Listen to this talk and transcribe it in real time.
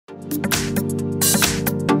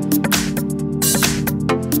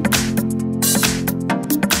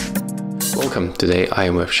Welcome, today I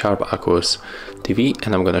am with Aquos TV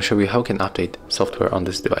and I'm gonna show you how you can update software on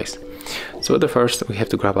this device. So the first we have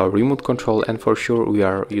to grab our remote control, and for sure we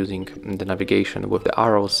are using the navigation with the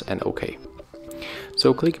arrows and OK.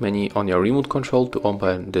 So click menu on your remote control to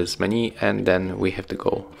open this menu, and then we have to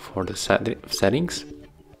go for the settings.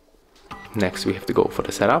 Next we have to go for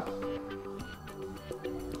the setup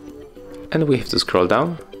and we have to scroll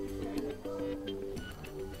down.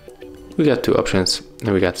 We got two options.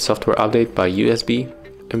 We got software update by USB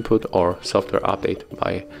input or software update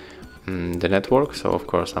by the network. So of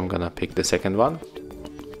course I'm gonna pick the second one.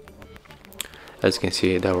 As you can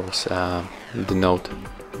see, there was the note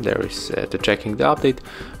there is to checking the update,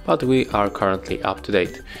 but we are currently up to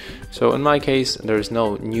date. So in my case there is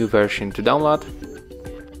no new version to download,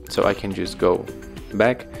 so I can just go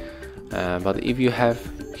back, but if you have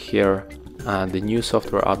here the new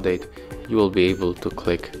software update, you will be able to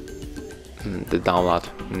click the download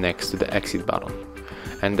next to the exit button.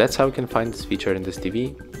 And that's how you can find this feature in this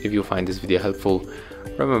TV. If you find this video helpful,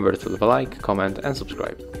 remember to leave a like, comment and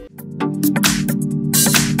subscribe.